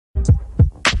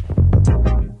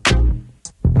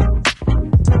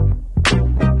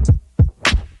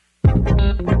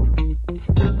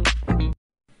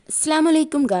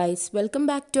അസ്സലാമു guys, welcome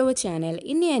back to our channel.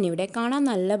 ഇന്ന് ഞാനിവിടെ കാണാൻ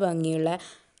നല്ല ഭംഗിയുള്ള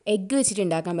എഗ്ഗ് വെച്ചിട്ട്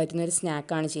ഉണ്ടാക്കാൻ പറ്റുന്ന ഒരു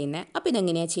സ്നാക്കാണ് ചെയ്യുന്നത്. അപ്പോൾ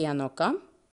ഇതെങ്ങനെയാണ് ചെയ്യാൻ നോക്കാം.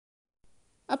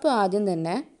 അപ്പോൾ ആദ്യം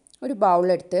തന്നെ ഒരു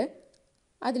ബൗളെടുത്ത്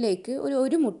അതിലേക്ക്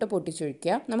ഒരു മുട്ട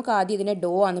പൊട്ടിച്ചൊഴിക്കുക. നമുക്ക് ആദ്യം ഇതിനെ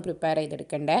ഡോ ആണ് പ്രിപ്പയർ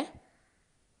ചെയ്തെടുക്കണ്ടേ.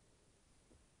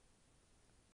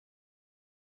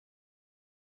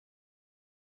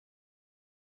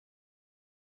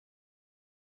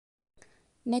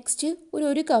 നെക്സ്റ്റ്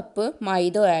ഒരു കപ്പ്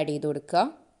മൈദ ആഡ് ചെയ്ത് കൊടുക്കുക.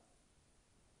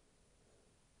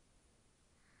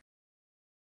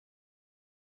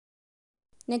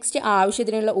 നെക്സ്റ്റ്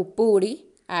ആവശ്യത്തിനുള്ള ഉപ്പ് കൂടി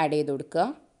ആഡ് ചെയ്ത് കൊടുക്കുക.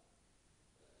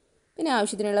 പിന്നെ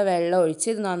ആവശ്യത്തിനുള്ള വെള്ളം ഒഴിച്ച്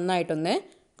ഇത് നന്നായിട്ടൊന്ന്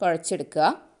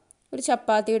കുഴച്ചെടുക്കുക. ഒരു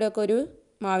ചപ്പാത്തിയുടെ ഒക്കെ ഒരു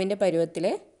മാവിൻ്റെ പരുവത്തിൽ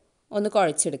ഒന്ന്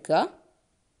കുഴച്ചെടുക്കുക.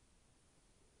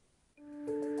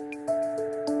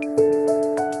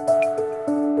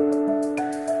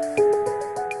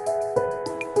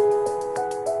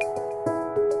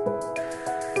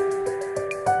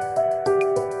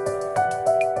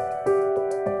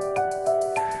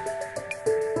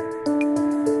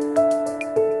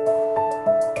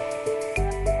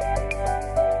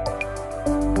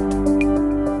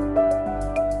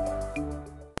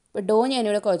 ഇപ്പോൾ ഡോ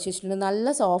ഞാനിവിടെ കുഴച്ച് വെച്ചിട്ടുണ്ട്.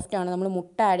 നല്ല സോഫ്റ്റാണ്. നമ്മൾ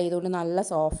മുട്ട ആഡ് ചെയ്തുകൊണ്ട് നല്ല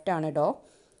സോഫ്റ്റാണ് ഡോ.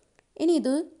 ഇനി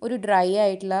ഇത് ഒരു ഡ്രൈ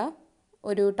ആയിട്ടുള്ള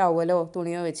ഒരു ടവലോ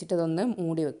തുണിയോ വെച്ചിട്ട് ഇതൊന്ന്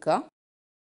മൂടി വെക്കുക.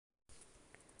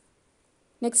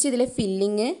 നെക്സ്റ്റ് ഇതിലെ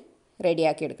ഫില്ലിങ്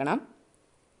റെഡിയാക്കി എടുക്കണം.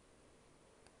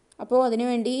 അപ്പോൾ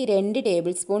അതിനുവേണ്ടി 2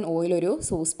 ടേബിൾ സ്പൂൺ ഓയിൽ ഒരു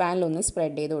സോസ് പാനിലൊന്ന്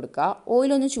സ്പ്രെഡ് ചെയ്ത് കൊടുക്കുക.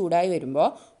 ഓയിലൊന്ന് ചൂടായി വരുമ്പോൾ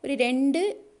ഒരു 2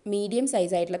 മീഡിയം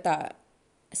സൈസായിട്ടുള്ള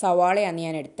സവാളയാണ്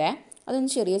ഞാൻ എടുത്തത്.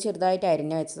 അതൊന്ന് ചെറുതായിട്ട്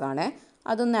അരിഞ്ഞ് വെച്ചതാണ്.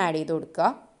 അതൊന്ന് ആഡ് ചെയ്ത് കൊടുക്കുക.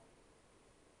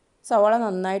 സവാള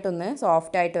നന്നായിട്ടൊന്ന്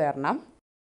സോഫ്റ്റായിട്ട് വരണം.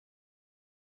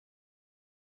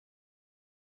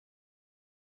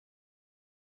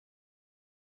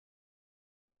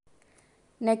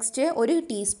 നെക്സ്റ്റ് 1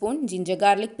 ടീസ്പൂൺ ജിഞ്ചർ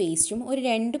ഗാർലിക് പേസ്റ്റും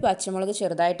 2 പച്ചമുളക്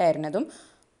ചെറുതായിട്ട് അരിഞ്ഞതും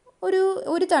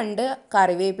ഒരു തണ്ട്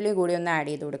കറിവേപ്പിലയും കൂടി ഒന്ന് ആഡ്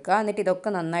ചെയ്ത് കൊടുക്കുക. എന്നിട്ട്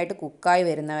ഇതൊക്കെ നന്നായിട്ട് കുക്കായി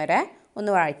വരുന്നവരെ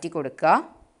ഒന്ന് വഴറ്റി കൊടുക്കുക.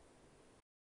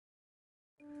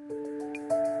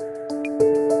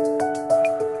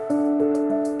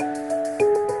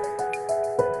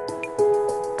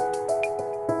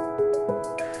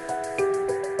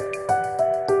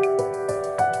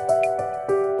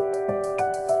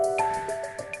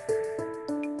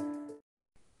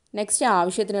 നെക്സ്റ്റ്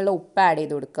ആവശ്യത്തിനുള്ള ഉപ്പ് ആഡ്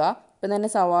ചെയ്ത് കൊടുക്കുക. ഇപ്പം തന്നെ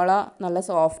സവാള നല്ല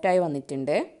സോഫ്റ്റായി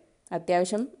വന്നിട്ടുണ്ട്.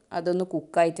 അത്യാവശ്യം അതൊന്ന്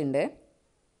കുക്കായിട്ടുണ്ട്.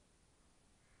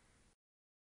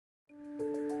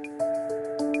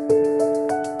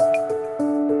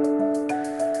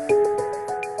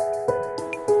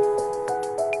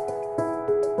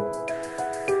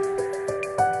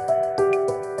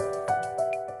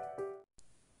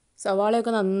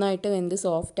 സവാളയൊക്കെ നന്നായിട്ട് വെന്ത്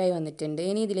സോഫ്റ്റായി വന്നിട്ടുണ്ട്.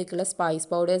 ഇനി ഇതിലേക്കുള്ള സ്പൈസ്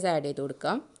പൗഡേഴ്സ് ആഡ് ചെയ്ത്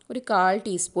കൊടുക്കാം. 1/4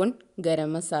 ടീസ്പൂൺ ഗരം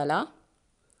മസാല,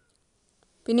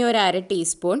 പിന്നെ 1/2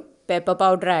 ടീസ്പൂൺ പെപ്പർ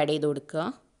പൗഡർ ആഡ് ചെയ്ത് കൊടുക്കുക.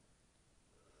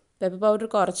 പെപ്പർ പൗഡർ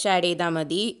കുറച്ച് ആഡ് ചെയ്താൽ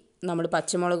മതി. നമ്മൾ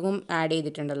പച്ചമുളകും ആഡ്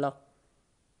ചെയ്തിട്ടുണ്ടല്ലോ.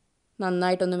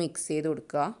 നന്നായിട്ടൊന്ന് മിക്സ് ചെയ്ത്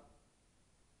കൊടുക്കുക.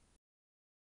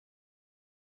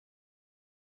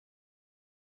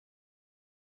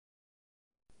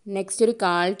 നെക്സ്റ്റ്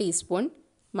 1/4 ടീസ്പൂൺ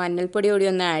മഞ്ഞൾപ്പൊടി കൂടി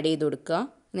ഒന്ന് ആഡ് ചെയ്ത് കൊടുക്കുക.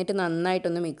 എന്നിട്ട്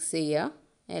നന്നായിട്ടൊന്ന് മിക്സ് ചെയ്യുക.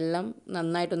 എല്ലാം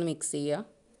നന്നായിട്ടൊന്ന് മിക്സ് ചെയ്യുക.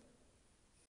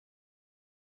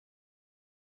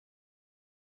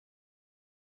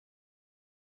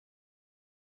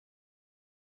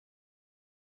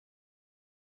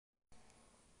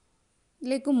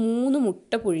 ഇതിലേക്ക് 3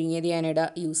 മുട്ട പുഴുങ്ങിയത് ഞാനിവിടെ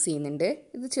യൂസ് ചെയ്യുന്നുണ്ട്.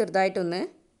 ഇത് ചെറുതായിട്ടൊന്ന്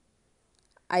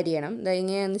അരിയണം.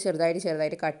 ഇങ്ങനെ ഒന്ന്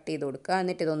ചെറുതായിട്ട് കട്ട് ചെയ്ത് കൊടുക്കുക.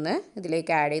 എന്നിട്ട് ഇതൊന്ന്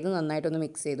ഇതിലേക്ക് ആഡ് ചെയ്ത് നന്നായിട്ടൊന്ന്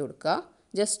മിക്സ് ചെയ്ത് കൊടുക്കുക.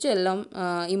 ജസ്റ്റ് എല്ലാം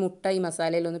ഈ മുട്ട ഈ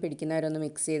മസാലയിലൊന്ന് പിടിക്കുന്നവരൊന്ന്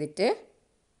മിക്സ് ചെയ്തിട്ട്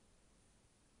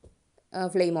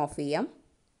ഫ്ലെയിം ഓഫ് ചെയ്യാം.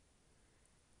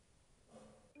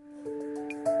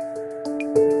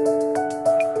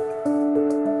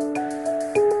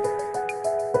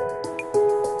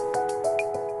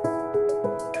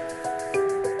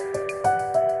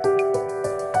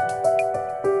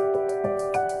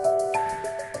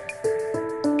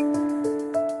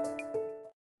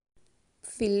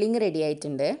 ഫില്ലിങ് റെഡി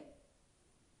ആയിട്ടുണ്ട്.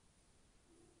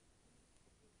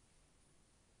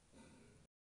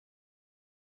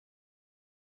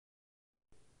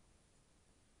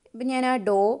 ഇപ്പം ഞാൻ ആ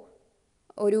ഡോ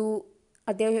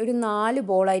അത്യാവശ്യം ഒരു 4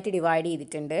 ബോളായിട്ട് ഡിവൈഡ്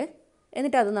ചെയ്തിട്ടുണ്ട്.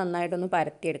 എന്നിട്ട് അത് നന്നായിട്ടൊന്ന്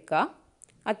പരത്തിയെടുക്കുക.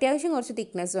 അത്യാവശ്യം കുറച്ച്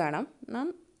തിക്നെസ് വേണം.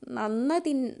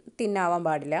 നന്നായി തിന്നാവാൻ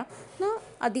പാടില്ല, എന്നാൽ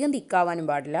അധികം തിക്കാവാനും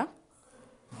പാടില്ല.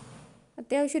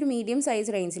 അത്യാവശ്യം ഒരു മീഡിയം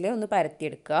സൈസ് റേഞ്ചിൽ ഒന്ന്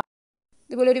പരത്തിയെടുക്കുക.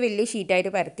 ഇതുപോലെ ഒരു വലിയ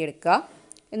ഷീറ്റായിട്ട് പരത്തിയെടുക്കുക.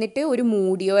 എന്നിട്ട് ഒരു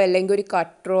മൂടിയോ അല്ലെങ്കിൽ ഒരു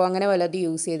കട്ടറോ അങ്ങനെ വല്ലത്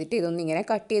യൂസ് ചെയ്തിട്ട് ഇതൊന്നും ഇങ്ങനെ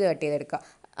കട്ട് ചെയ്തെടുക്കുക.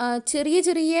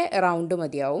 ചെറിയ റൗണ്ട്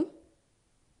മതിയാവും.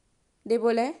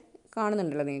 ഇതേപോലെ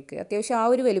കാണുന്നുണ്ടല്ലോ നിങ്ങൾക്ക്. അത്യാവശ്യം ആ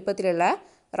ഒരു വലുപ്പത്തിലുള്ള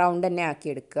റൗണ്ട് തന്നെ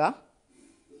ആക്കിയെടുക്കുക.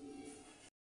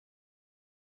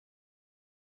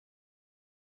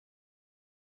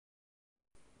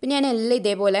 പിന്നെ ഞാൻ എല്ലാം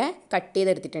ഇതേപോലെ കട്ട്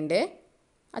ചെയ്തെടുത്തിട്ടുണ്ട്.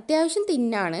 അത്യാവശ്യം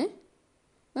തിന്നാണ്,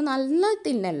 നല്ല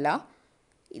തിന്നല്ല.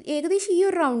 ഏകദേശം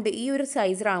ഈ ഒരു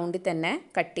സൈസ് റൗണ്ടിൽ തന്നെ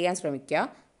കട്ട് ചെയ്യാൻ ശ്രമിക്കുക.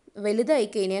 വലുതായി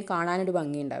കഴിഞ്ഞാൽ കാണാനൊരു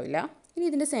ഭംഗി ഉണ്ടാവില്ല. ഇനി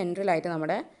ഇതിൻ്റെ സെൻട്രലായിട്ട്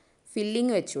നമ്മുടെ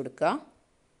ഫില്ലിങ് വെച്ച് കൊടുക്കുക.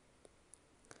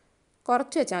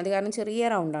 കുറച്ച് വെച്ചാൽ മതി, കാരണം ചെറിയ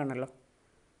റൗണ്ടാണല്ലോ.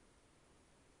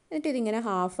 എന്നിട്ട് ഇതിങ്ങനെ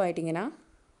ഹാഫായിട്ട് ഇങ്ങനെ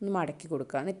ഒന്ന് മടക്കി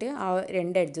കൊടുക്കുക. എന്നിട്ട് ആ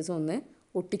 2 എഡ്ജസും ഒന്ന്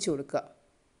ഒട്ടിച്ചു കൊടുക്കുക.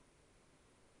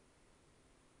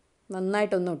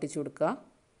 നന്നായിട്ടൊന്ന് ഒട്ടിച്ചു കൊടുക്കുക.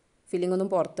 ഫില്ലിംഗ് ഒന്നും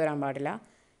പുറത്ത് വരാൻ പാടില്ല.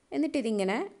 എന്നിട്ട്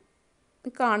ഇതിങ്ങനെ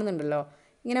കാണുന്നുണ്ടല്ലോ,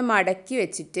 ഇങ്ങനെ മടക്കി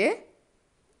വെച്ചിട്ട്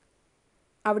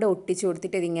അവിടെ ഒട്ടിച്ചു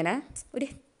കൊടുത്തിട്ട് ഇതിങ്ങനെ ഒരു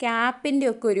ക്യാപ്പിൻ്റെ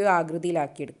ഒക്കെ ഒരു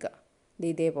ആകൃതിയിലാക്കിയെടുക്കുക.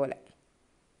 ഇതേപോലെ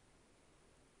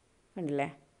കണ്ടില്ലേ?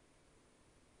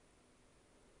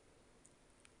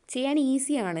 ചെയ്യാൻ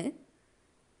ഈസിയാണ്.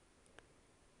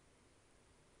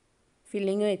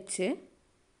 ഫില്ലിങ് വെച്ച്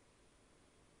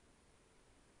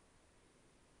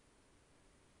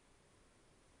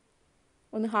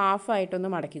ഒന്ന് ഹാഫായിട്ടൊന്ന്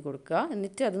മടക്കി കൊടുക്കുക.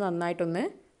 എന്നിട്ട് അത് നന്നായിട്ടൊന്ന്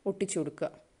ഒട്ടിച്ചു കൊടുക്കുക.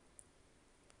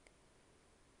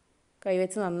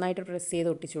 കൈവച്ച് നന്നായിട്ട് പ്രസ് ചെയ്ത്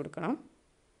ഒട്ടിച്ചു കൊടുക്കണം.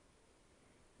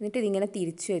 എന്നിട്ട് ഇതിങ്ങനെ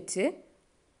തിരിച്ച് വെച്ച്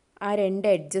ആ 2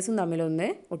 എഡ്ജസും തമ്മിലൊന്ന്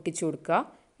ഒട്ടിച്ചു കൊടുക്കുക.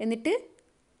 എന്നിട്ട്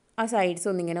ആ സൈഡ്സ്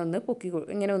ഒന്നിങ്ങനെ ഒന്ന്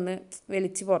ഇങ്ങനെ ഒന്ന്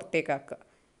വലിച്ച് പുറത്തേക്കാക്കുക.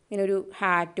 ഇങ്ങനെ ഒരു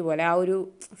ഹാറ്റ് പോലെ ആ ഒരു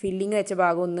ഫില്ലിങ് വെച്ച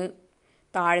ഭാഗം ഒന്ന്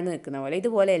താഴ്ന്ന് നിൽക്കുന്ന പോലെ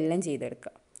ഇതുപോലെ എല്ലാം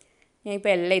ചെയ്തെടുക്കുക. ഞാൻ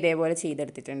ഇപ്പോൾ എല്ലാം ഇതേപോലെ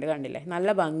ചെയ്തെടുത്തിട്ടുണ്ട്. കണ്ടില്ലേ?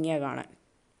 നല്ല ഭംഗിയാണ് കാണാൻ.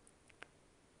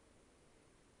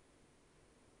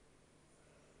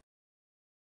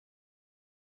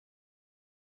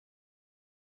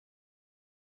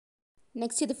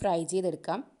 നെക്സ്റ്റ് ഇത് ഫ്രൈ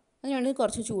ചെയ്തെടുക്കാം. അതിനുവേണ്ടി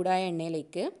കുറച്ച് ചൂടായ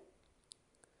എണ്ണയിലേക്ക്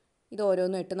ഇത്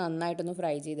ഓരോന്നും ഇട്ട് നന്നായിട്ടൊന്ന്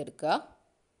ഫ്രൈ ചെയ്തെടുക്കുക.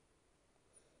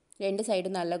 2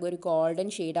 സൈഡും നല്ല ഒരു ഗോൾഡൻ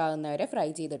ഷെയ്ഡ് ആകുന്നവരെ ഫ്രൈ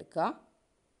ചെയ്തെടുക്കുക.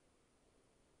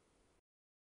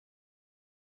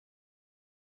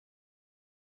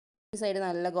 ഒരു സൈഡ്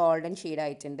നല്ല ഗോൾഡൻ ഷെയ്ഡ്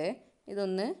ആയിട്ടുണ്ട്.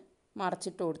 ഇതൊന്ന്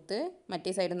മറച്ചിട്ട് കൊടുത്ത്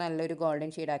മറ്റേ സൈഡ് നല്ലൊരു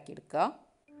ഗോൾഡൻ ഷെയ്ഡ് ആക്കി എടുക്കുക.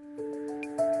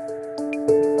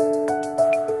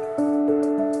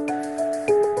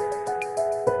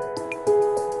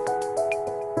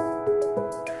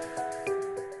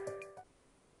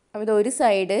 അപ്പോൾ ഇത് ഒരു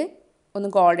സൈഡ് ഒന്ന്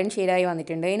ഗോൾഡൻ ഷെയ്ഡായി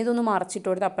വന്നിട്ടുണ്ട്. ഇനി ഇതൊന്ന് മറച്ചിട്ട്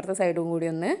കൊടുത്ത് അപ്പുറത്തെ സൈഡും കൂടി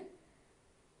ഒന്ന്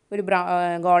ഒരു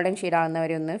ഗോൾഡൻ ഷെയ്ഡ്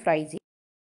ആകുന്നവരെ ഒന്ന് ഫ്രൈ ചെയ്യും.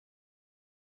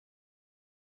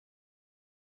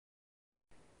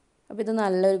 അപ്പോൾ ഇത്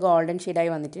നല്ലൊരു ഗോൾഡൻ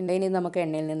ഷെയ്ഡായി വന്നിട്ടുണ്ട്. ഇനി നമുക്ക്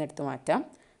എണ്ണയിൽ നിന്ന് എടുത്ത് മാറ്റാം.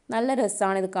 നല്ല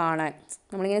രസമാണ് ഇത് കാണാൻ.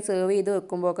 നമ്മളിങ്ങനെ സെർവ് ചെയ്ത്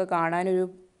വെക്കുമ്പോഴൊക്കെ കാണാനൊരു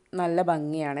നല്ല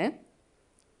ഭംഗിയാണ്.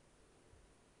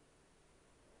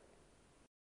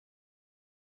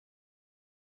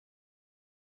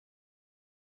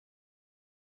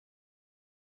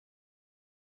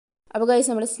 അപ്പോൾ ഗൈസ്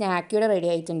നമ്മുടെ സ്നാക്ക് ഇവിടെ റെഡി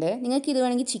ആയിട്ടുണ്ട്. നിങ്ങൾക്ക് ഇത്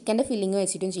വേണമെങ്കിൽ ചിക്കൻ്റെ ഫില്ലിങ്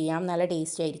വെച്ചിട്ടും ചെയ്യാം. നല്ല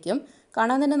ടേസ്റ്റ് ആയിരിക്കും.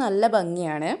 കാണാൻ തന്നെ നല്ല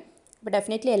ഭംഗിയാണ്. അപ്പോൾ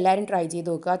ഡെഫിനറ്റ്ലി എല്ലാവരും ട്രൈ ചെയ്ത്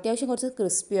നോക്കുക. അത്യാവശ്യം കുറച്ച്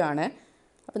ക്രിസ്പിയാണ്.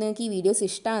 അപ്പോൾ നിങ്ങൾക്ക് ഈ വീഡിയോസ്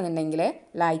ഇഷ്ടമാണെന്നുണ്ടെങ്കിൽ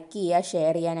ലൈക്ക് ചെയ്യുക,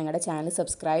 ഷെയർ ചെയ്യുക, ഞങ്ങളുടെ ചാനൽ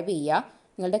സബ്സ്ക്രൈബ് ചെയ്യുക.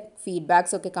 നിങ്ങളുടെ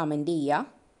ഫീഡ്ബാക്സ് ഒക്കെ കമൻറ്റ് ചെയ്യുക.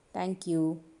 താങ്ക്